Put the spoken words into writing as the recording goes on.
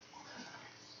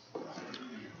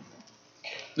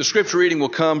The scripture reading will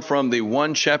come from the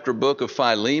one chapter book of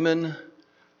Philemon,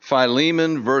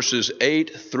 verses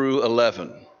 8 through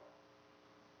 11.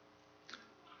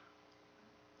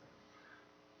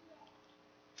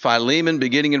 Philemon,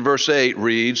 beginning in verse 8,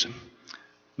 reads,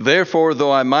 "Therefore,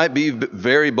 though I might be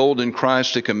very bold in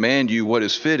Christ to command you what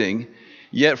is fitting,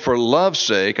 yet for love's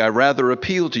sake I rather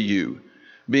appeal to you,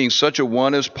 being such a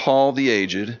one as Paul the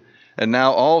aged, and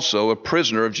now also a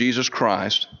prisoner of Jesus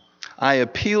Christ, I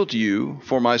appeal to you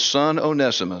for my son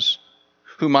Onesimus,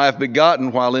 whom I have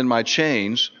begotten while in my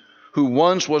chains, who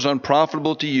once was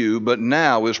unprofitable to you, but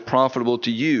now is profitable to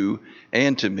you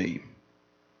and to me."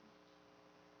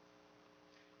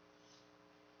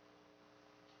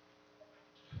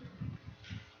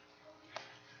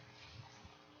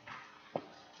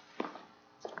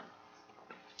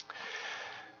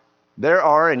 There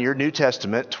are in your New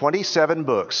Testament 27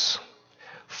 books.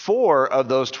 4 of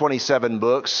those 27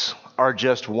 books are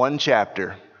just one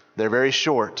chapter. They're very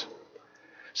short.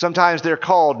 Sometimes they're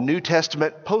called New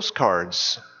Testament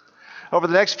postcards. Over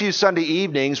the next few Sunday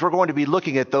evenings, we're going to be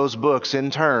looking at those books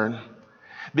in turn,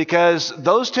 because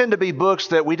those tend to be books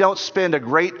that we don't spend a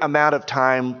great amount of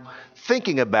time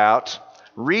thinking about,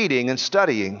 reading and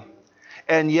studying.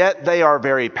 And yet they are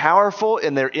very powerful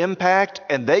in their impact,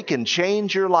 and they can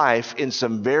change your life in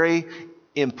some very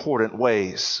important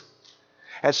ways.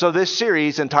 And so this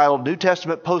series entitled New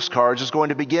Testament Postcards is going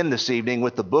to begin this evening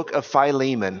with the book of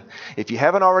Philemon. If you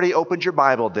haven't already opened your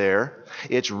Bible there,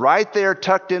 it's right there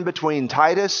tucked in between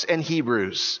Titus and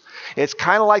Hebrews. It's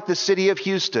kind of like the city of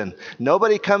Houston.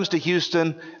 Nobody comes to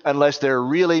Houston unless they're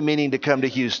really meaning to come to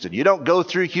Houston. You don't go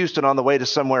through Houston on the way to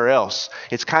somewhere else.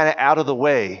 It's kind of out of the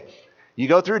way. You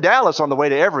go through Dallas on the way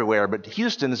to everywhere, but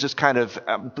Houston is just kind of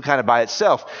by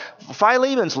itself.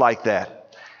 Philemon's like that.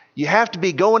 You have to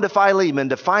be going to Philemon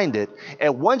to find it,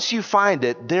 and once you find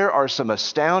it, there are some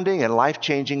astounding and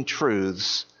life-changing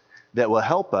truths that will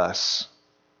help us.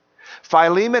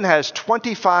 Philemon has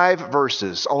 25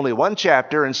 verses, only one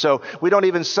chapter, and so we don't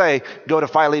even say, go to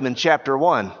Philemon chapter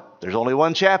 1. There's only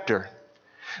one chapter.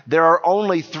 There are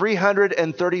only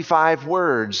 335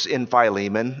 words in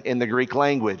Philemon in the Greek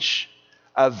language,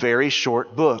 a very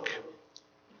short book.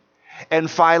 And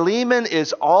Philemon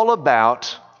is all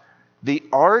about the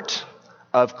art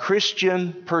of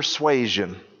Christian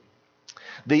persuasion.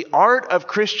 The art of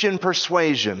Christian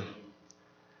persuasion.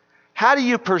 How do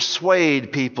you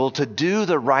persuade people to do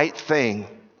the right thing?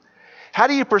 How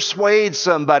do you persuade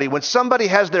somebody when somebody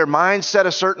has their mind set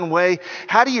a certain way?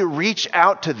 How do you reach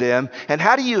out to them, and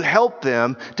how do you help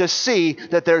them to see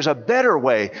that there's a better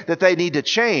way that they need to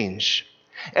change?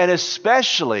 And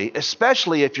especially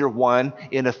if you're one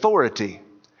in authority.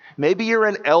 Maybe you're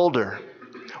an elder,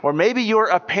 or maybe you're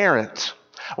a parent,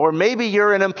 or maybe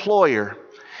you're an employer,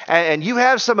 and you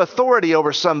have some authority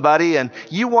over somebody and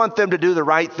you want them to do the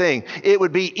right thing. It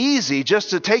would be easy just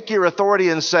to take your authority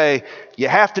and say, you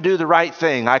have to do the right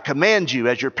thing. I command you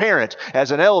as your parent,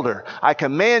 as an elder. I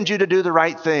command you to do the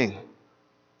right thing.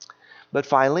 But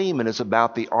Philemon is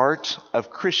about the art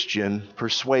of Christian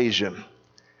persuasion.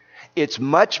 It's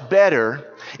much better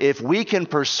if we can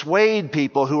persuade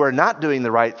people who are not doing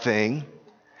the right thing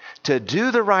to do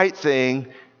the right thing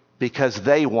because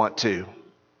they want to.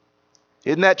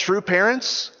 Isn't that true,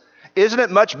 parents? Isn't it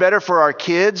much better for our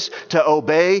kids to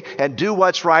obey and do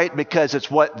what's right because it's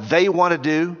what they want to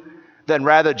do than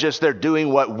rather just they're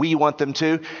doing what we want them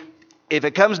to? If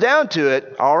it comes down to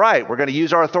it, all right, we're going to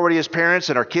use our authority as parents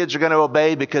and our kids are going to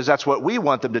obey because that's what we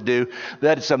want them to do.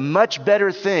 That it's a much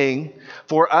better thing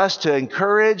for us to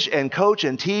encourage and coach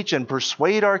and teach and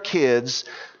persuade our kids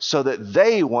so that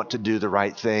they want to do the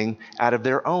right thing out of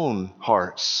their own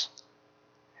hearts.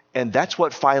 And that's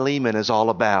what Philemon is all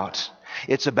about.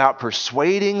 It's about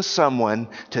persuading someone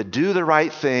to do the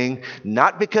right thing,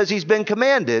 not because he's been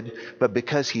commanded, but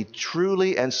because he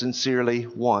truly and sincerely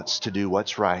wants to do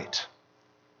what's right.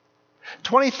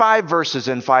 25 verses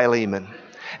in Philemon.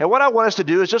 And what I want us to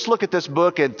do is just look at this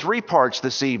book in 3 parts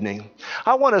this evening.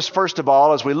 I want us, first of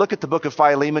all, as we look at the book of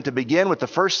Philemon, to begin with the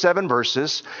first 7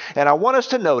 verses. And I want us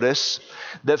to notice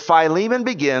that Philemon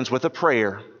begins with a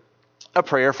prayer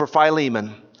for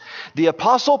Philemon. The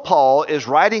Apostle Paul is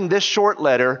writing this short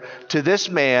letter to this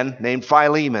man named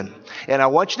Philemon. And I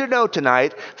want you to know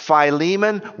tonight,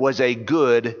 Philemon was a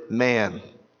good man.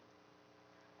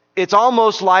 It's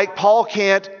almost like Paul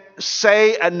can't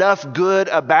say enough good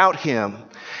about him.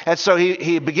 And so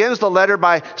he begins the letter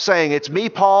by saying, it's me,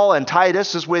 Paul, and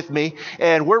Titus is with me,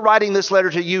 and we're writing this letter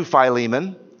to you,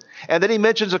 Philemon. And then he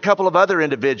mentions a couple of other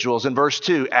individuals in verse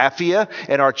 2, Apphia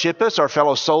and Archippus, our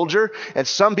fellow soldier. And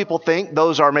some people think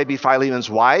those are maybe Philemon's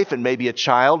wife and maybe a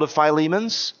child of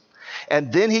Philemon's.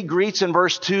 And then he greets in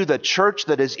verse 2 the church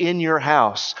that is in your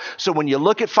house. So when you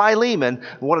look at Philemon,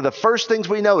 one of the first things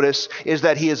we notice is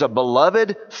that he is a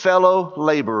beloved fellow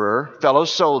laborer, fellow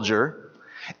soldier.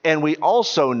 And we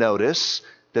also notice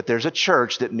that there's a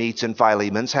church that meets in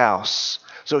Philemon's house.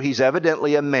 So he's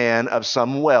evidently a man of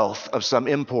some wealth, of some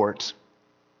import.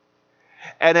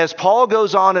 And as Paul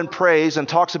goes on and prays and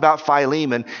talks about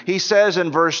Philemon, he says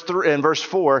in verse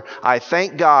 4, I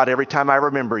thank God every time I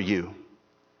remember you.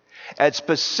 And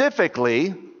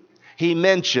specifically, he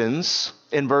mentions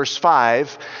in verse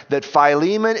 5 that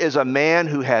Philemon is a man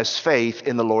who has faith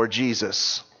in the Lord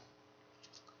Jesus.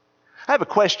 I have a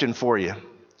question for you.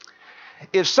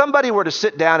 If somebody were to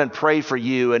sit down and pray for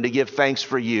you and to give thanks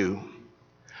for you,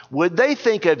 would they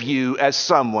think of you as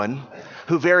someone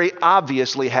who very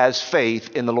obviously has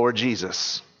faith in the Lord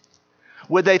Jesus?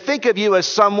 Would they think of you as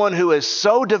someone who is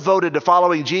so devoted to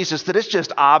following Jesus that it's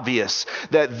just obvious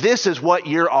that this is what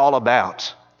you're all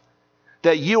about?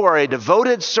 That you are a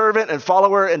devoted servant and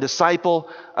follower and disciple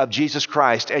of Jesus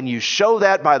Christ, and you show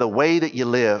that by the way that you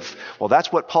live. Well,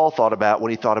 that's what Paul thought about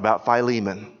when he thought about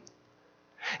Philemon.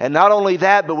 And not only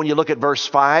that, but when you look at verse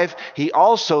 5, he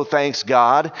also thanks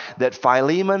God that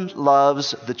Philemon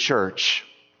loves the church.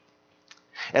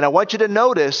 And I want you to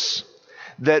notice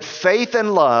that faith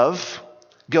and love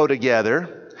go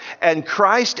together, and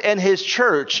Christ and his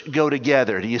church go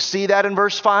together. Do you see that in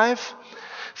verse 5?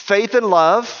 Faith and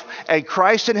love, and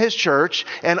Christ and his church,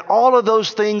 and all of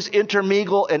those things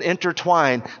intermingle and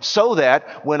intertwine so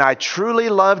that when I truly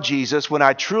love Jesus, when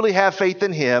I truly have faith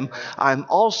in him, I'm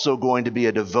also going to be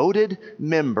a devoted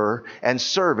member and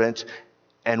servant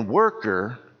and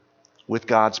worker with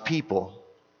God's people.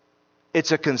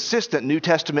 It's a consistent New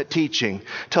Testament teaching.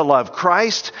 To love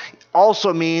Christ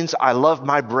also means I love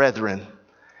my brethren.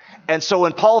 And so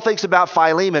when Paul thinks about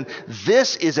Philemon,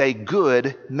 this is a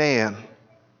good man.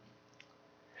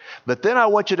 But then I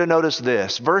want you to notice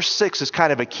this. Verse 6 is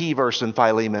kind of a key verse in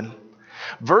Philemon.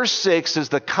 Verse 6 is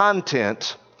the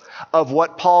content of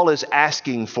what Paul is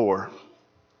asking for.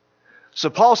 So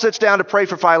Paul sits down to pray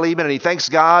for Philemon, and he thanks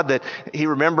God that he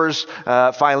remembers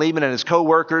Philemon and his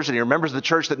co-workers, and he remembers the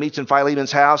church that meets in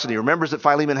Philemon's house, and he remembers that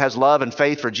Philemon has love and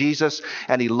faith for Jesus,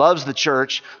 and he loves the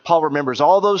church. Paul remembers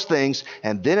all those things,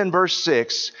 and then in verse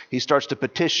 6, he starts to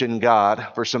petition God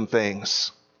for some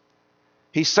things.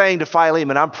 He's saying to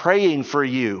Philemon, I'm praying for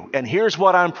you, and here's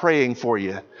what I'm praying for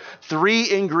you.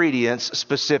 3 ingredients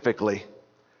specifically.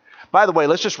 By the way,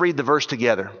 let's just read the verse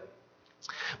together.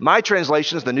 My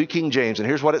translation is the New King James, and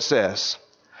here's what it says.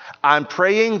 I'm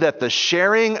praying that the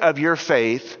sharing of your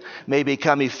faith may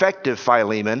become effective,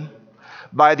 Philemon,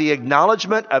 by the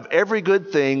acknowledgement of every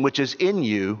good thing which is in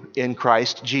you in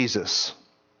Christ Jesus.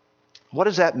 What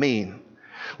does that mean?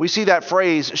 We see that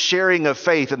phrase, sharing of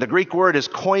faith, and the Greek word is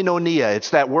koinonia.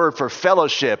 It's that word for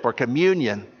fellowship or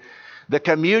communion. The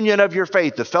communion of your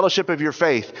faith, the fellowship of your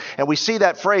faith. And we see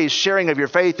that phrase, sharing of your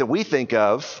faith, that we think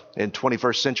of, in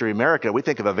 21st century America, we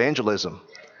think of evangelism.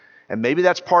 And maybe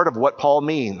that's part of what Paul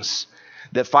means.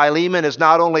 That Philemon is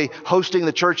not only hosting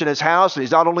the church in his house, and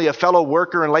he's not only a fellow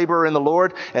worker and laborer in the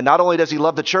Lord, and not only does he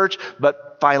love the church,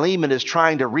 but Philemon is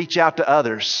trying to reach out to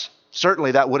others.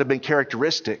 Certainly that would have been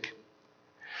characteristic.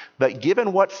 But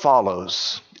given what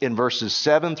follows in verses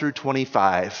 7 through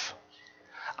 25,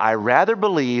 I rather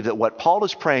believe that what Paul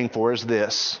is praying for is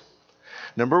this.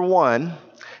 Number 1,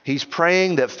 he's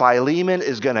praying that Philemon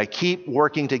is going to keep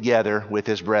working together with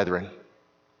his brethren.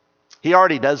 He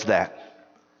already does that.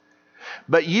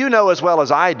 But you know as well as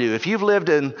I do, if you've lived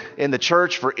in the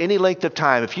church for any length of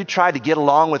time, if you try to get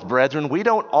along with brethren, we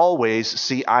don't always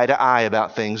see eye to eye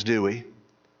about things, do we?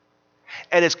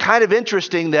 And it's kind of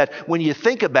interesting that when you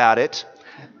think about it,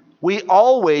 we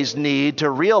always need to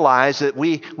realize that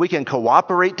we can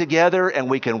cooperate together and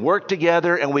we can work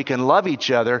together and we can love each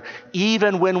other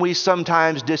even when we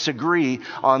sometimes disagree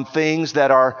on things that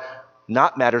are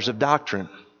not matters of doctrine.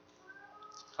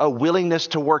 A willingness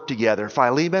to work together.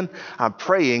 Philemon, I'm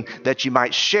praying that you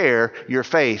might share your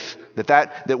faith,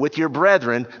 that with your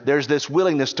brethren, there's this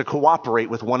willingness to cooperate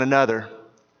with one another.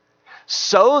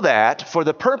 So that, for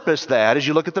the purpose that, as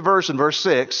you look at the verse in verse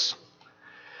 6,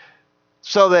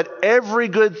 so that every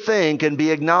good thing can be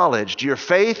acknowledged. Your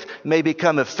faith may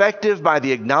become effective by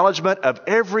the acknowledgement of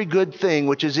every good thing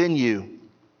which is in you.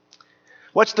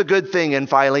 What's the good thing in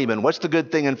Philemon? What's the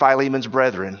good thing in Philemon's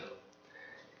brethren?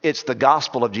 It's the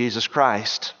gospel of Jesus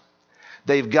Christ.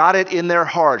 They've got it in their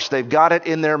hearts. They've got it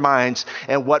in their minds.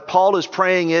 And what Paul is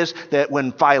praying is that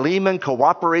when Philemon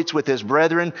cooperates with his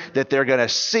brethren, that they're going to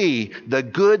see the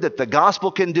good that the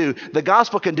gospel can do. The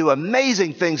gospel can do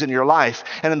amazing things in your life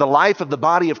and in the life of the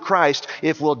body of Christ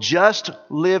if we'll just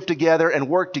live together and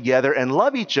work together and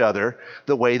love each other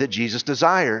the way that Jesus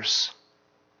desires.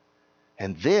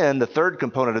 And then the third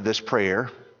component of this prayer,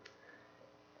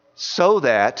 so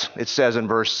that, it says in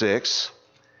verse 6,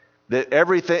 that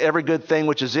every good thing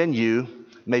which is in you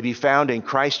may be found in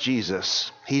Christ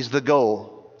Jesus. He's the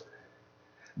goal.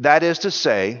 That is to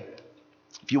say,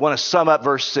 if you want to sum up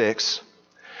verse 6,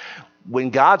 when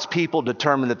God's people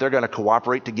determine that they're going to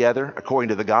cooperate together according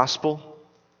to the gospel,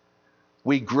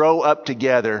 we grow up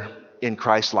together in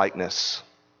Christ likeness.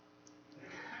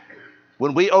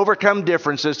 When we overcome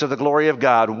differences to the glory of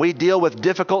God, when we deal with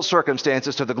difficult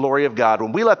circumstances to the glory of God,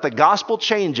 when we let the gospel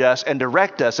change us and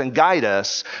direct us and guide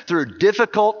us through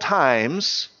difficult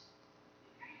times,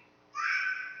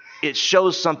 it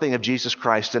shows something of Jesus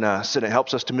Christ in us, and it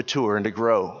helps us to mature and to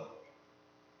grow.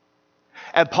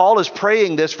 And Paul is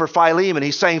praying this for Philemon.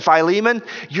 He's saying, Philemon,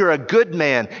 you're a good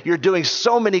man. You're doing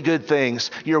so many good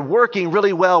things. You're working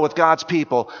really well with God's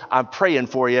people. I'm praying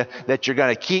for you that you're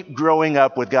going to keep growing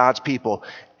up with God's people.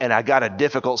 And I got a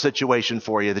difficult situation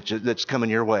for you that's coming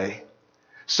your way.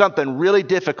 Something really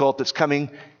difficult that's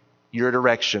coming your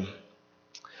direction.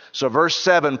 So verse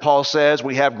 7, Paul says,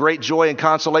 we have great joy and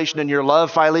consolation in your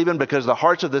love, Philemon, because the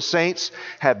hearts of the saints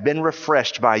have been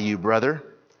refreshed by you, brother.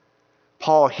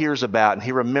 Paul hears about and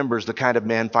he remembers the kind of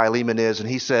man Philemon is, and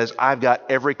he says, I've got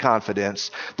every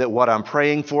confidence that what I'm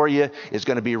praying for you is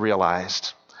going to be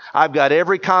realized. I've got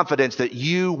every confidence that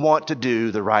you want to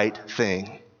do the right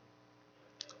thing.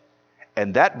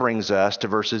 And that brings us to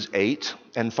verses 8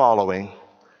 and following,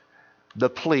 the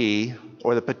plea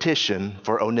or the petition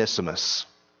for Onesimus.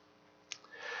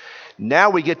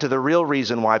 Now we get to the real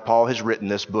reason why Paul has written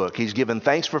this book. He's given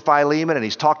thanks for Philemon, and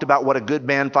he's talked about what a good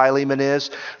man Philemon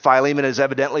is. Philemon is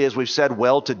evidently, as we've said,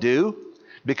 well-to-do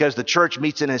because the church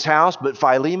meets in his house, but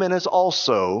Philemon is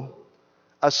also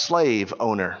a slave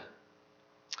owner.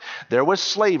 There was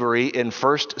slavery in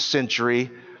first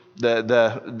century,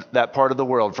 that part of the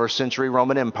world, first century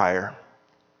Roman Empire.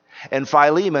 And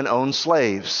Philemon owned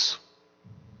slaves.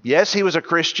 Yes, he was a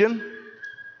Christian.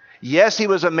 Yes, he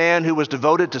was a man who was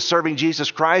devoted to serving Jesus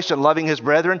Christ and loving his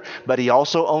brethren, but he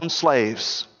also owned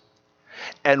slaves.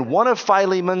 And one of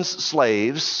Philemon's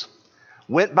slaves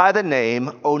went by the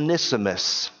name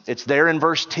Onesimus. It's there in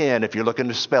verse 10 if you're looking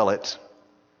to spell it.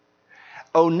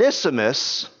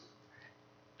 Onesimus,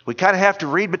 we kind of have to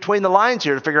read between the lines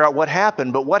here to figure out what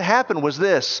happened, but what happened was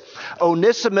this.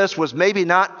 Onesimus was maybe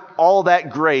not all that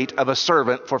great of a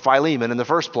servant for Philemon in the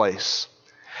first place.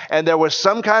 And there was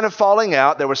some kind of falling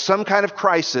out, there was some kind of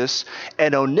crisis,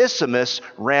 and Onesimus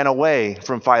ran away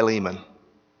from Philemon.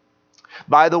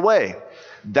 By the way,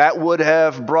 that would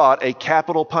have brought a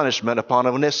capital punishment upon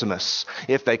Onesimus.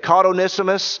 If they caught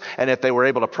Onesimus and if they were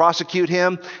able to prosecute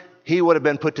him, he would have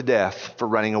been put to death for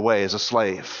running away as a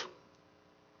slave.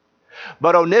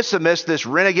 But Onesimus, this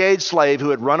renegade slave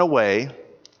who had run away,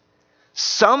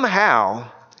 somehow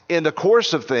in the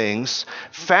course of things,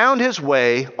 found his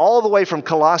way all the way from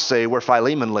Colossae, where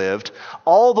Philemon lived,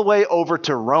 all the way over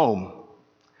to Rome.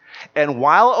 And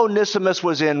while Onesimus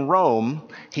was in Rome,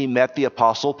 he met the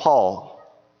Apostle Paul.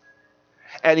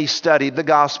 And he studied the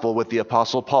gospel with the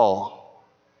Apostle Paul.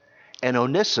 And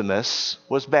Onesimus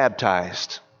was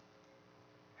baptized.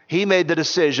 He made the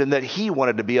decision that he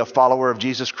wanted to be a follower of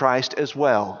Jesus Christ as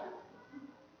well.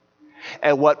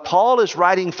 And what Paul is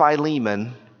writing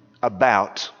Philemon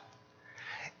about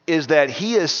is that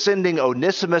he is sending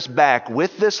Onesimus back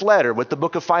with this letter, with the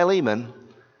book of Philemon,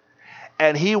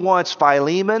 and he wants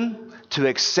Philemon to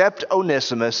accept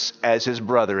Onesimus as his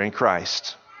brother in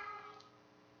Christ.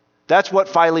 That's what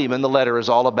Philemon, the letter, is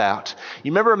all about.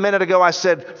 You remember a minute ago I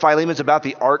said Philemon's about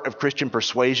the art of Christian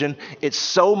persuasion? It's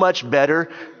so much better.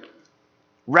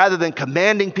 Rather than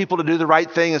commanding people to do the right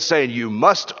thing and saying, you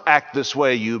must act this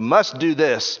way, you must do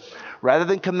this, rather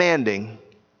than commanding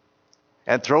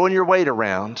and throwing your weight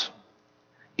around,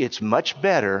 it's much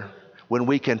better when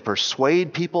we can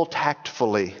persuade people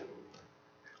tactfully,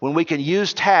 when we can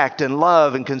use tact and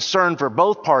love and concern for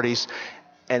both parties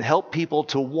and help people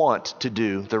to want to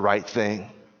do the right thing.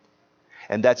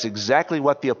 And that's exactly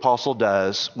what the apostle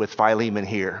does with Philemon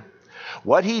here.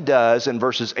 What he does in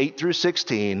verses 8 through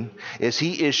 16 is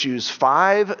he issues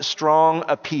 5 strong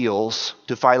appeals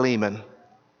to Philemon.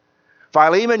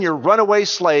 Philemon, your runaway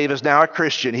slave is now a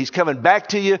Christian. He's coming back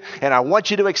to you, and I want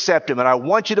you to accept him, and I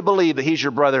want you to believe that he's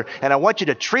your brother, and I want you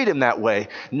to treat him that way,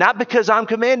 not because I'm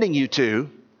commanding you to,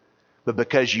 but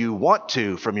because you want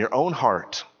to from your own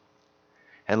heart.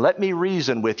 And let me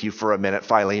reason with you for a minute,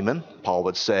 Philemon, Paul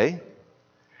would say,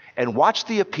 and watch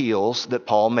the appeals that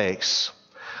Paul makes.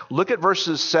 Look at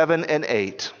verses 7 and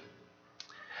 8.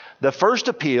 The first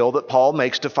appeal that Paul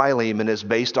makes to Philemon is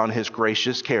based on his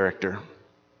gracious character.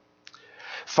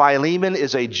 Philemon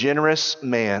is a generous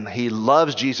man. He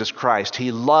loves Jesus Christ.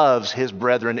 He loves his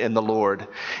brethren in the Lord.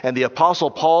 And the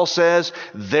Apostle Paul says,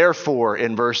 therefore,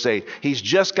 in verse 8, he's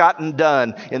just gotten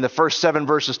done in the first 7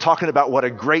 verses talking about what a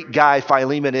great guy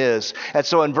Philemon is. And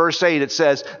so in verse 8 it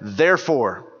says,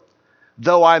 therefore,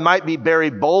 though I might be very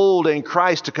bold in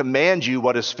Christ to command you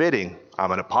what is fitting.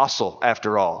 I'm an apostle,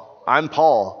 after all. I'm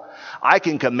Paul. I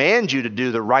can command you to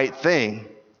do the right thing,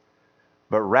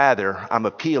 but rather I'm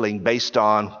appealing based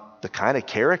on the kind of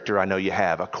character I know you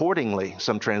have. Accordingly,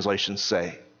 some translations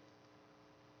say.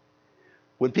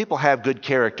 When people have good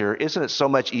character, isn't it so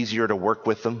much easier to work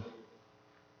with them?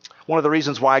 One of the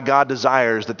reasons why God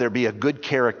desires that there be a good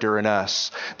character in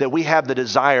us, that we have the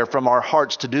desire from our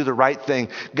hearts to do the right thing.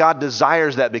 God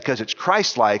desires that because it's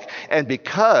Christ-like and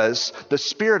because the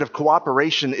spirit of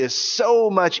cooperation is so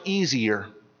much easier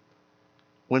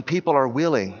when people are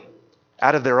willing,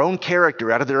 out of their own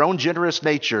character, out of their own generous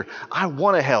nature. I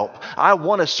want to help. I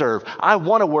want to serve. I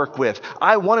want to work with.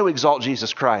 I want to exalt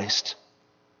Jesus Christ.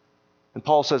 And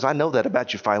Paul says, I know that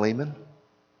about you, Philemon.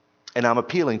 And I'm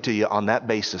appealing to you on that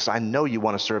basis. I know you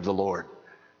want to serve the Lord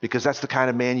because that's the kind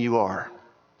of man you are.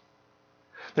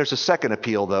 There's a second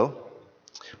appeal, though.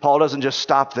 Paul doesn't just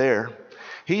stop there.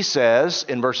 He says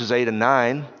in verses 8 and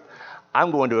 9,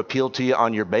 I'm going to appeal to you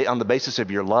on the basis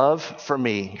of your love for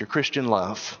me, your Christian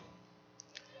love.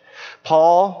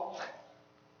 Paul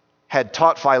had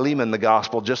taught Philemon the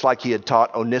gospel just like he had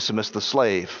taught Onesimus the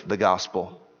slave the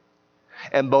gospel.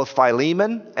 And both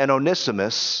Philemon and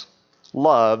Onesimus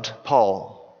loved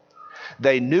Paul.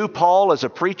 They knew Paul as a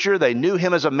preacher, they knew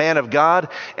him as a man of God,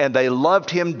 and they loved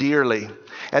him dearly.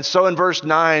 And so in verse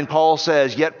 9, Paul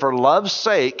says, yet for love's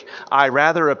sake, I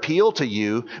rather appeal to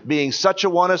you, being such a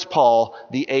one as Paul,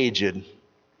 the aged.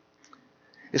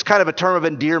 It's kind of a term of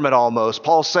endearment almost.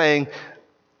 Paul's saying,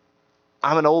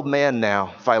 I'm an old man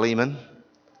now, Philemon.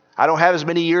 I don't have as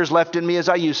many years left in me as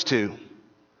I used to.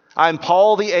 I'm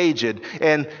Paul the aged,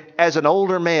 and as an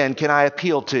older man, can I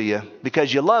appeal to you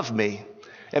because you love me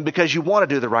and because you want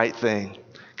to do the right thing?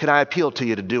 Can I appeal to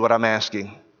you to do what I'm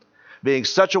asking? Being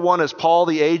such a one as Paul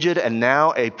the aged, and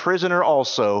now a prisoner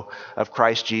also of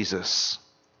Christ Jesus.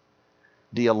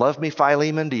 Do you love me,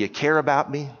 Philemon? Do you care about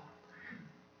me?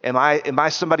 Am I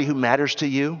somebody who matters to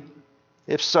you?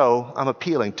 If so, I'm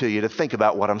appealing to you to think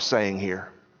about what I'm saying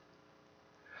here.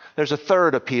 There's a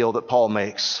third appeal that Paul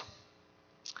makes.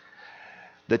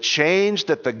 The change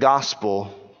that the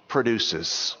gospel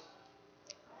produces.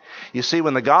 You see,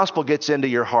 when the gospel gets into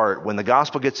your heart, when the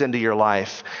gospel gets into your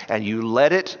life, and you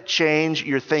let it change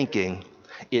your thinking,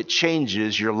 it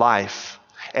changes your life,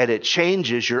 and it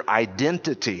changes your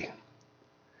identity.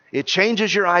 It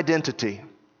changes your identity.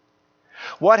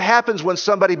 What happens when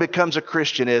somebody becomes a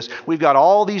Christian is we've got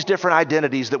all these different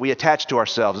identities that we attach to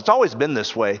ourselves. It's always been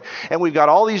this way. And we've got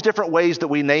all these different ways that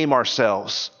we name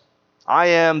ourselves. I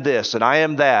am this and I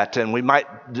am that. And we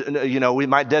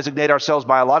might designate ourselves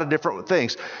by a lot of different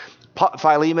things.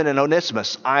 Philemon and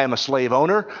Onesimus. I am a slave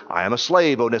owner. I am a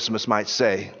slave, Onesimus might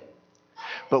say.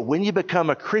 But when you become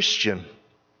a Christian,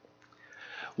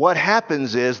 what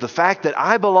happens is the fact that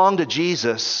I belong to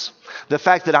Jesus, the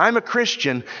fact that I'm a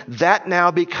Christian, that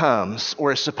now becomes,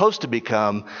 or is supposed to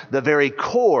become, the very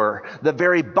core, the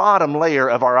very bottom layer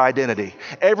of our identity.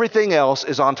 Everything else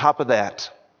is on top of that.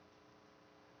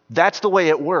 That's the way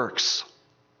it works.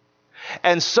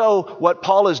 And so what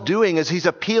Paul is doing is he's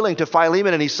appealing to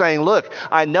Philemon and he's saying, look,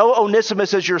 I know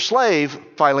Onesimus is your slave,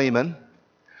 Philemon,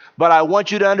 but I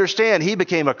want you to understand he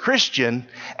became a Christian,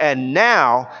 and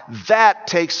now that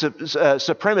takes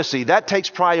supremacy, that takes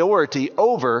priority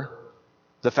over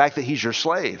the fact that he's your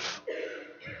slave.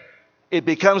 It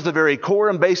becomes the very core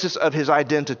and basis of his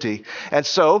identity. And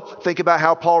so think about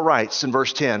how Paul writes in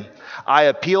verse 10. I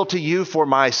appeal to you for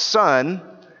my son.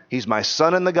 He's my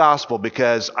son in the gospel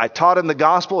because I taught him the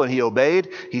gospel and he obeyed.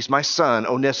 He's my son,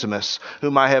 Onesimus,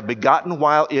 whom I have begotten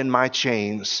while in my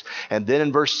chains. And then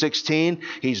in verse 16,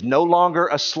 he's no longer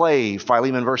a slave,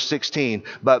 Philemon verse 16,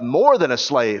 but more than a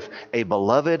slave, a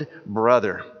beloved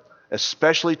brother,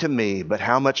 especially to me, but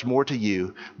how much more to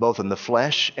you, both in the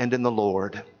flesh and in the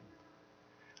Lord.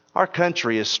 Our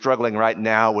country is struggling right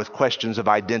now with questions of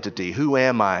identity. Who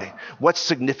am I? What's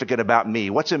significant about me?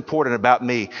 What's important about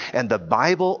me? And the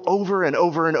Bible over and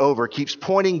over and over keeps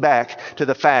pointing back to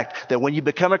the fact that when you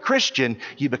become a Christian,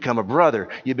 you become a brother.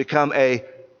 You become a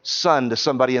son to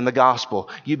somebody in the gospel.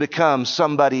 You become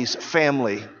somebody's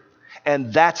family.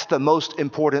 And that's the most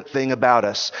important thing about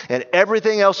us. And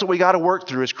everything else that we got to work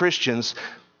through as Christians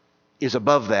is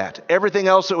above that. Everything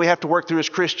else that we have to work through as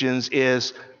Christians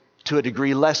is to a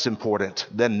degree less important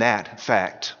than that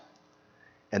fact.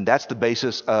 And that's the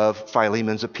basis of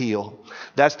Philemon's appeal.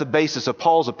 That's the basis of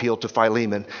Paul's appeal to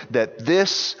Philemon, that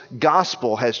this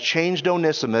gospel has changed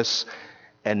Onesimus,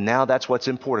 and now that's what's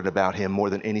important about him more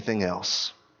than anything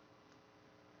else.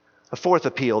 A fourth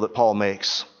appeal that Paul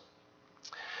makes.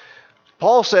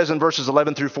 Paul says in verses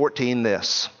 11 through 14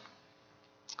 this: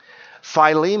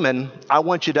 Philemon, I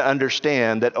want you to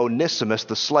understand that Onesimus,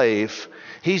 the slave,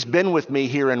 he's been with me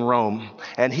here in Rome,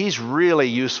 and he's really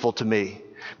useful to me.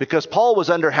 Because Paul was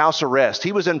under house arrest.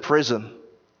 He was in prison.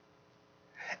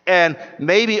 And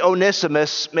maybe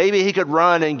Onesimus, maybe he could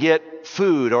run and get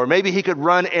food, or maybe he could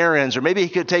run errands, or maybe he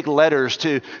could take letters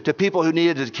to people who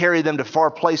needed to carry them to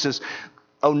far places.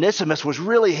 Onesimus was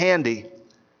really handy.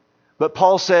 But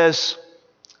Paul says,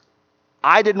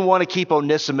 I didn't want to keep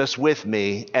Onesimus with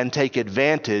me and take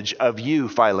advantage of you,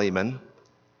 Philemon.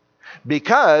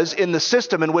 Because in the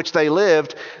system in which they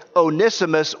lived,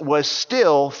 Onesimus was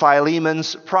still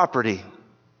Philemon's property.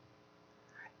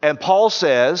 And Paul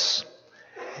says,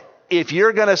 if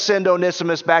you're going to send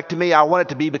Onesimus back to me, I want it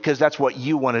to be because that's what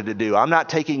you wanted to do. I'm not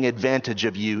taking advantage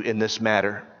of you in this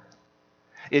matter.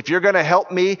 If you're going to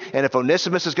help me, and if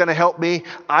Onesimus is going to help me,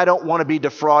 I don't want to be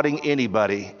defrauding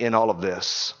anybody in all of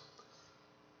this.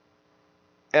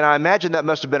 And I imagine that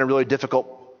must have been a really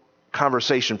difficult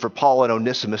conversation for Paul and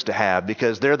Onesimus to have,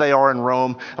 because there they are in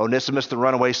Rome, Onesimus the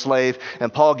runaway slave,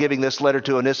 and Paul giving this letter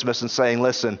to Onesimus and saying,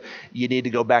 listen, you need to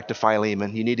go back to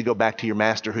Philemon. You need to go back to your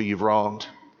master who you've wronged.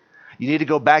 You need to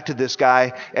go back to this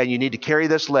guy, and you need to carry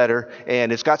this letter,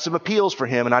 and it's got some appeals for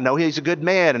him, and I know he's a good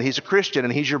man, and he's a Christian,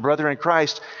 and he's your brother in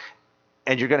Christ,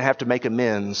 and you're going to have to make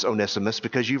amends, Onesimus,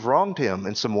 because you've wronged him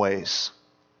in some ways.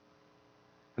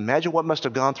 Imagine what must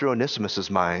have gone through Onesimus's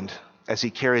mind as he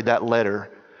carried that letter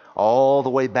all the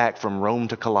way back from Rome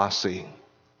to Colossae.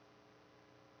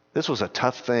 This was a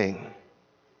tough thing.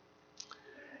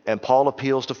 And Paul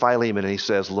appeals to Philemon and he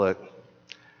says, look,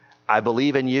 I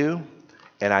believe in you,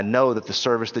 and I know that the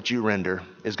service that you render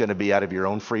is going to be out of your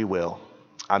own free will.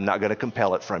 I'm not going to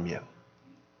compel it from you.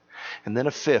 And then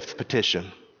a fifth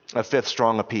petition, a fifth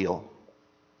strong appeal.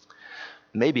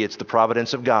 Maybe it's the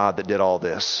providence of God that did all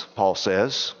this, Paul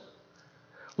says.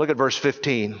 Look at verse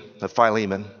 15 of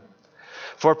Philemon.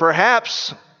 For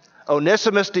perhaps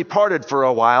Onesimus departed for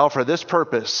a while for this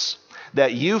purpose,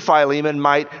 that you, Philemon,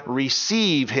 might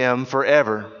receive him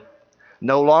forever.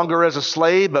 No longer as a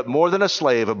slave, but more than a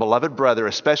slave, a beloved brother,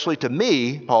 especially to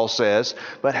me, Paul says,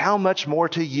 but how much more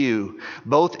to you,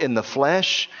 both in the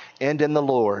flesh and in the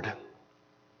Lord.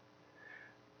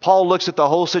 Paul looks at the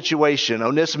whole situation,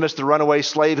 Onesimus, the runaway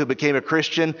slave who became a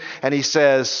Christian, and he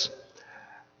says,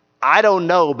 I don't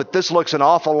know, but this looks an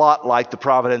awful lot like the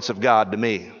providence of God to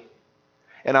me.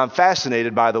 And I'm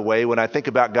fascinated, by the way, when I think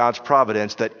about God's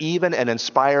providence, that even an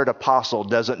inspired apostle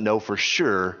doesn't know for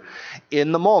sure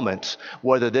in the moment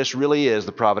whether this really is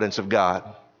the providence of God.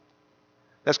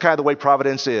 That's kind of the way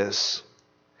providence is.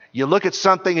 You look at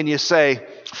something and you say,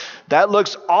 that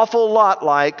looks awful lot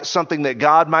like something that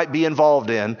God might be involved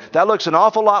in. That looks an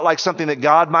awful lot like something that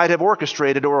God might have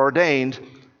orchestrated or ordained.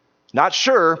 Not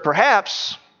sure,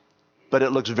 perhaps, but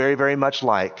it looks very, very much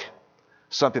like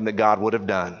something that God would have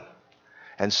done.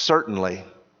 And certainly,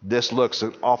 this looks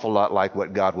an awful lot like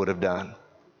what God would have done.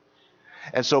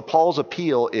 And so Paul's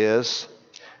appeal is,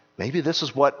 maybe this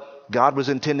is what God was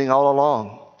intending all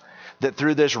along. That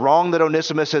through this wrong that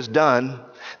Onesimus has done,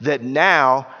 that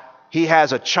now he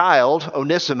has a child,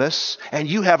 Onesimus, and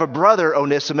you have a brother,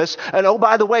 Onesimus. And oh,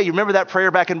 by the way, you remember that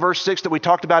prayer back in verse 6 that we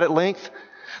talked about at length?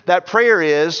 That prayer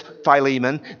is,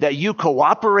 Philemon, that you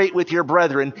cooperate with your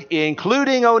brethren,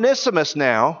 including Onesimus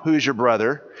now, who's your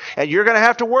brother. And you're going to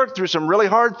have to work through some really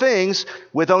hard things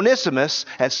with Onesimus,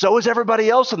 and so is everybody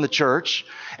else in the church.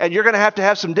 And you're going to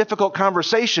have some difficult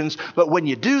conversations, but when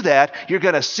you do that, you're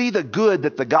going to see the good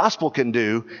that the gospel can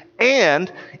do.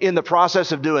 And in the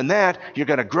process of doing that, you're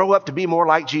going to grow up to be more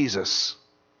like Jesus.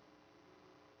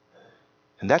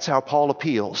 And that's how Paul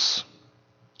appeals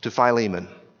to Philemon.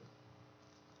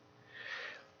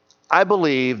 I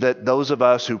believe that those of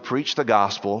us who preach the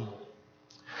gospel,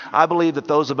 I believe that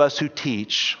those of us who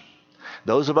teach,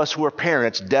 those of us who are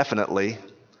parents definitely,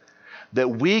 that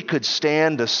we could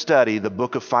stand to study the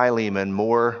book of Philemon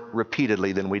more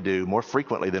repeatedly than we do, more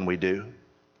frequently than we do.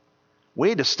 We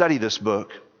need to study this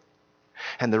book.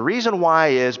 And the reason why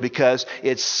is because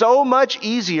it's so much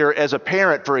easier as a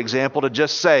parent, for example, to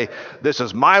just say, this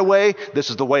is my way, this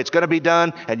is the way it's going to be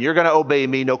done, and you're going to obey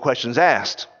me, no questions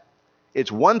asked.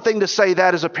 It's one thing to say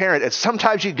that as a parent, and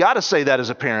sometimes you got to say that as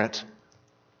a parent.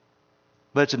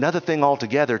 But it's another thing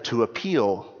altogether to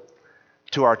appeal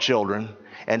to our children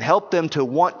and help them to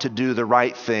want to do the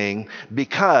right thing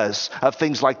because of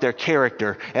things like their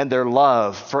character and their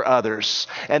love for others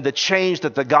and the change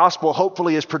that the gospel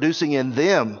hopefully is producing in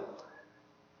them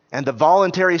and the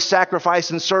voluntary sacrifice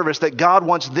and service that God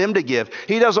wants them to give.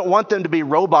 He doesn't want them to be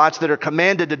robots that are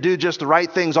commanded to do just the right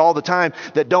things all the time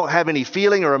that don't have any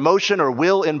feeling or emotion or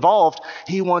will involved.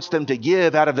 He wants them to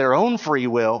give out of their own free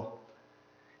will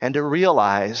and to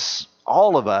realize,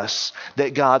 all of us,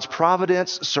 that God's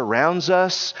providence surrounds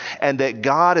us and that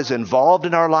God is involved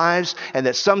in our lives and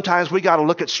that sometimes we got to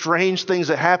look at strange things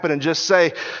that happen and just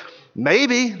say,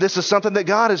 maybe this is something that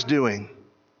God is doing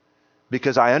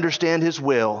because I understand His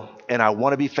will and I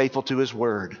want to be faithful to His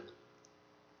word.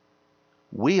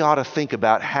 We ought to think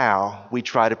about how we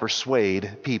try to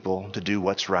persuade people to do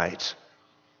what's right.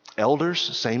 Elders,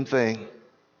 same thing.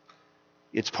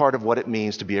 It's part of what it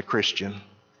means to be a Christian.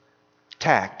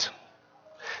 Tact.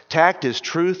 Tact is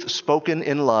truth spoken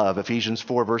in love, Ephesians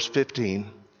 4, verse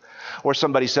 15. Or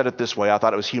somebody said it this way, I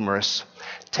thought it was humorous.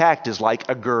 Tact is like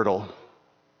a girdle.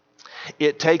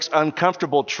 It takes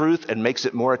uncomfortable truth and makes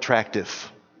it more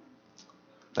attractive.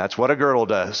 That's what a girdle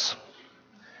does.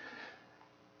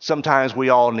 Sometimes we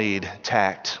all need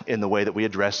tact in the way that we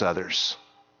address others.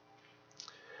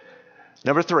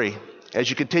 Number 3, as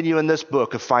you continue in this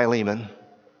book of Philemon,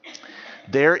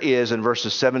 there is, in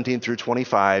verses 17 through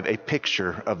 25, a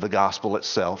picture of the gospel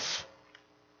itself.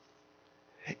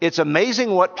 It's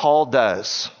amazing what Paul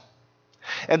does.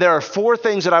 And there are 4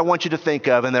 things that I want you to think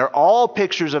of, and they're all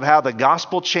pictures of how the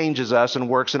gospel changes us and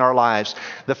works in our lives.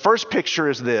 The first picture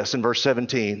is this, in verse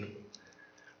 17.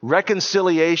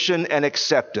 Reconciliation and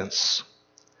acceptance.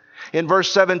 In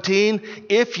verse 17,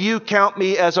 if you count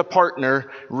me as a partner,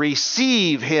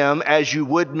 receive him as you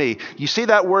would me. You see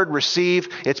that word receive?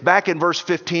 It's back in verse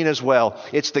 15 as well.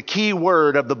 It's the key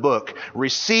word of the book.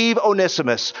 Receive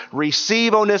Onesimus.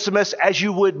 Receive Onesimus as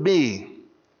you would me.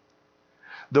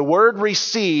 The word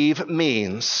receive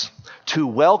means to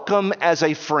welcome as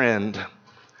a friend,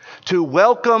 to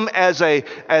welcome as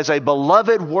a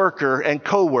beloved worker and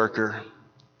co-worker.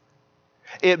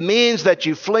 It means that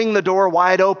you fling the door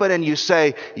wide open and you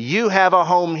say, you have a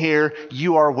home here,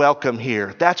 you are welcome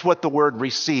here. That's what the word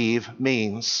receive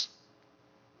means.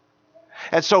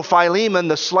 And so Philemon,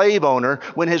 the slave owner,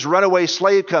 when his runaway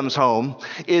slave comes home,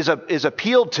 is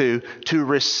appealed to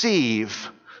receive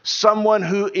someone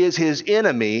who is his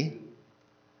enemy,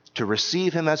 to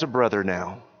receive him as a brother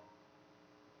now.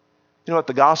 You know what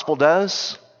the gospel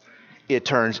does? It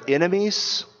turns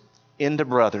enemies into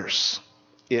brothers.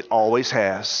 It always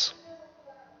has.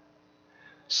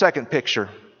 Second picture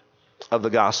of the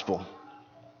gospel.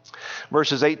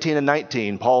 Verses 18 and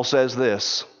 19, Paul says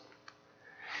this.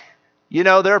 You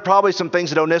know, there are probably some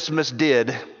things that Onesimus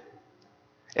did,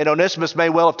 and Onesimus may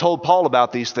well have told Paul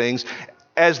about these things.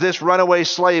 As this runaway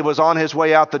slave was on his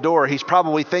way out the door, he's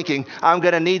probably thinking, I'm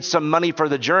going to need some money for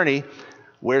the journey.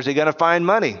 Where's he going to find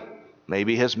money?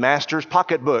 Maybe his master's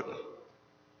pocketbook.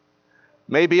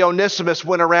 Maybe Onesimus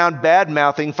went around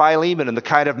bad-mouthing Philemon and the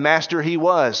kind of master he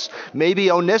was. Maybe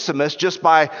Onesimus, just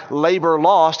by labor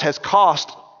lost, has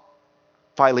cost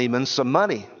Philemon some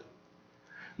money.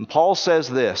 And Paul says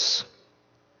this,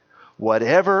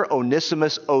 whatever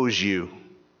Onesimus owes you,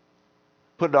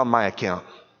 put it on my account.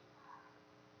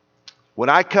 When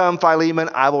I come, Philemon,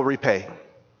 I will repay.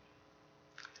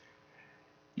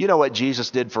 You know what Jesus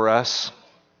did for us?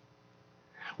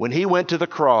 When he went to the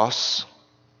cross,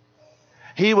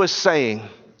 he was saying,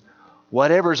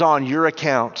 whatever's on your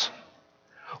account,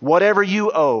 whatever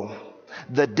you owe,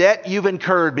 the debt you've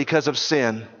incurred because of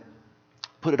sin,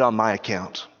 put it on my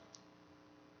account.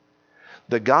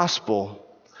 The gospel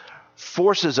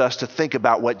forces us to think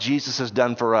about what Jesus has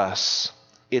done for us.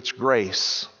 It's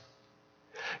grace.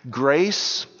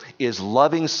 Grace is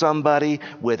loving somebody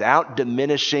without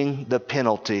diminishing the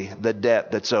penalty, the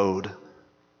debt that's owed.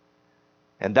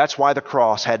 And that's why the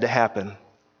cross had to happen.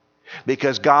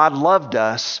 Because God loved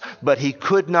us, but he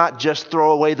could not just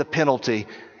throw away the penalty.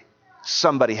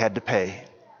 Somebody had to pay.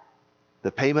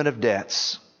 The payment of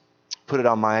debts. Put it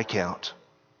on my account.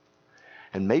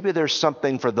 And maybe there's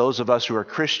something for those of us who are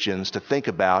Christians to think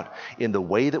about in the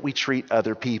way that we treat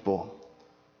other people.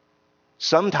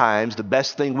 Sometimes the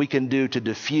best thing we can do to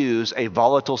diffuse a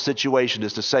volatile situation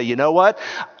is to say, you know what?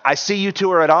 I see you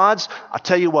two are at odds. I'll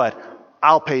tell you what,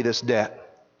 I'll pay this debt.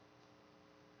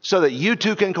 so that you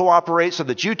two can cooperate, so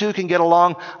that you two can get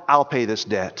along, I'll pay this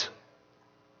debt.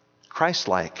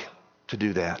 Christ-like to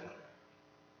do that.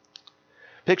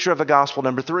 Picture of the gospel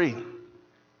number 3.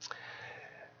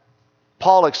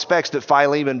 Paul expects that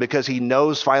Philemon, because he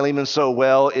knows Philemon so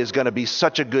well, is going to be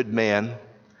such a good man,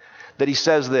 that he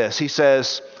says this. He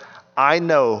says, I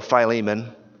know,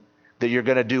 Philemon, that you're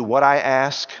going to do what I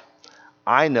ask.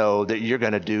 I know that you're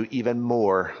going to do even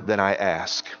more than I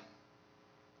ask.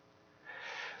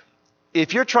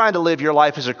 If you're trying to live your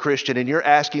life as a Christian and you're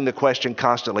asking the question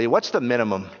constantly, what's the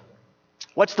minimum?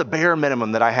 What's the bare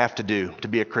minimum that I have to do to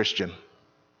be a Christian?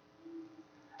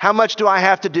 How much do I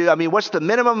have to do? I mean, what's the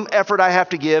minimum effort I have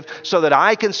to give so that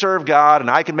I can serve God and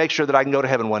I can make sure that I can go to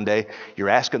heaven one day? You're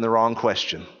asking the wrong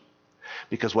question.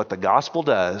 Because what the gospel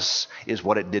does is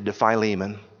what it did to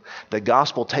Philemon. The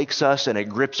gospel takes us and it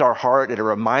grips our heart and it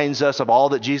reminds us of all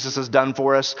that Jesus has done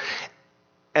for us.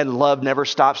 And love never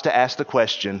stops to ask the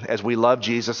question, as we love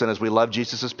Jesus and as we love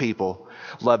Jesus' people,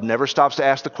 love never stops to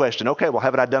ask the question, okay, well,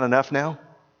 haven't I done enough now?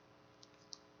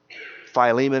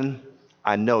 Philemon,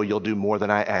 I know you'll do more than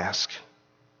I ask,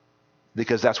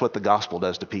 because that's what the gospel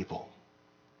does to people.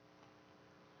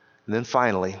 And then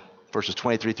finally, verses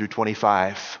 23 through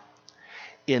 25,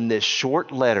 in this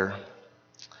short letter,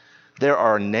 there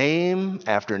are name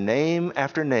after name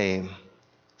after name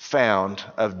found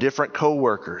of different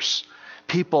co-workers.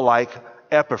 People like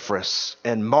Epaphras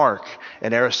and Mark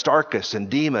and Aristarchus and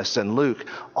Demas and Luke,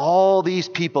 all these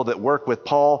people that work with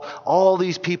Paul, all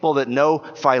these people that know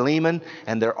Philemon,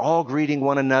 and they're all greeting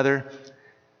one another.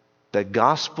 The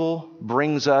gospel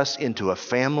brings us into a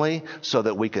family so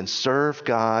that we can serve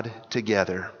God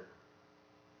together.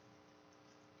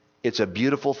 It's a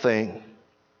beautiful thing.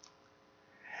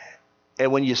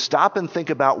 And when you stop and think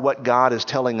about what God is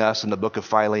telling us in the book of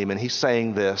Philemon, he's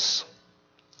saying this.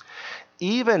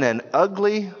 Even an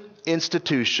ugly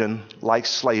institution like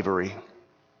slavery.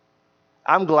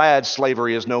 I'm glad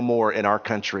slavery is no more in our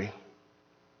country.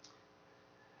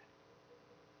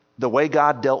 The way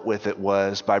God dealt with it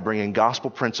was by bringing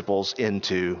gospel principles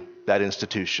into that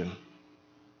institution.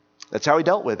 That's how he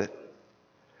dealt with it.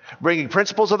 Bringing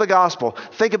principles of the gospel.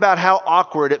 Think about how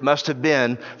awkward it must have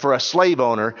been for a slave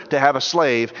owner to have a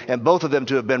slave and both of them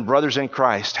to have been brothers in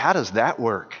Christ. How does that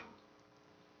work?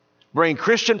 Bring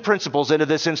Christian principles into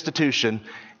this institution,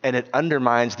 and it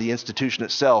undermines the institution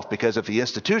itself, because if the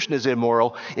institution is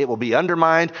immoral, it will be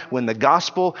undermined when the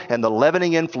gospel and the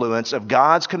leavening influence of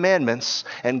God's commandments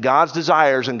and God's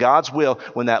desires and God's will,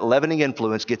 when that leavening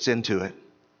influence gets into it.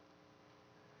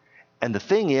 And the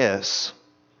thing is,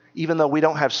 even though we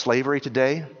don't have slavery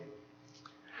today,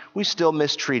 we still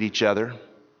mistreat each other,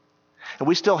 and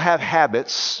we still have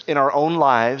habits in our own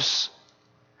lives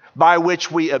by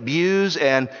which we abuse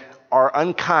and are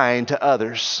unkind to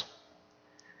others.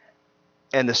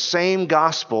 And the same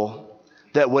gospel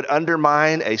that would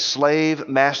undermine a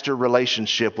slave-master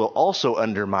relationship will also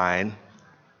undermine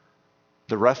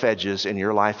the rough edges in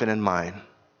your life and in mine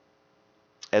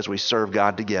as we serve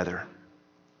God together.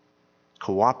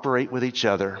 Cooperate with each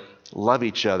other, love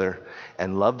each other,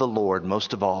 and love the Lord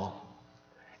most of all.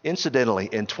 Incidentally,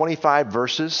 in 25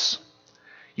 verses,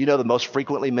 you know the most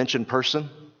frequently mentioned person?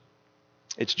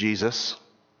 It's Jesus.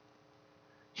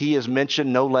 He is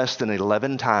mentioned no less than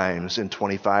 11 times in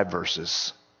 25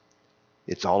 verses.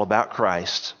 It's all about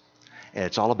Christ, and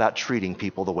it's all about treating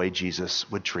people the way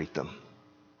Jesus would treat them.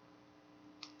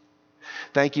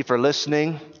 Thank you for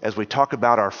listening as we talk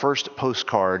about our first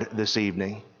postcard this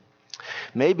evening.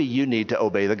 Maybe you need to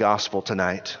obey the gospel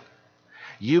tonight.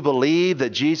 You believe that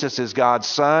Jesus is God's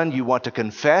Son. You want to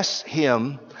confess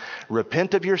Him,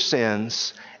 repent of your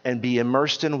sins, and be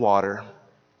immersed in water.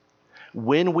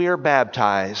 When we are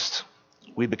baptized,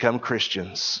 we become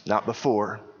Christians, not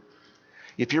before.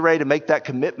 If you're ready to make that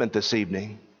commitment this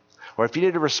evening, or if you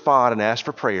need to respond and ask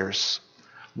for prayers,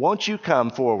 won't you come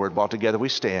forward while together we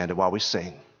stand and while we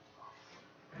sing?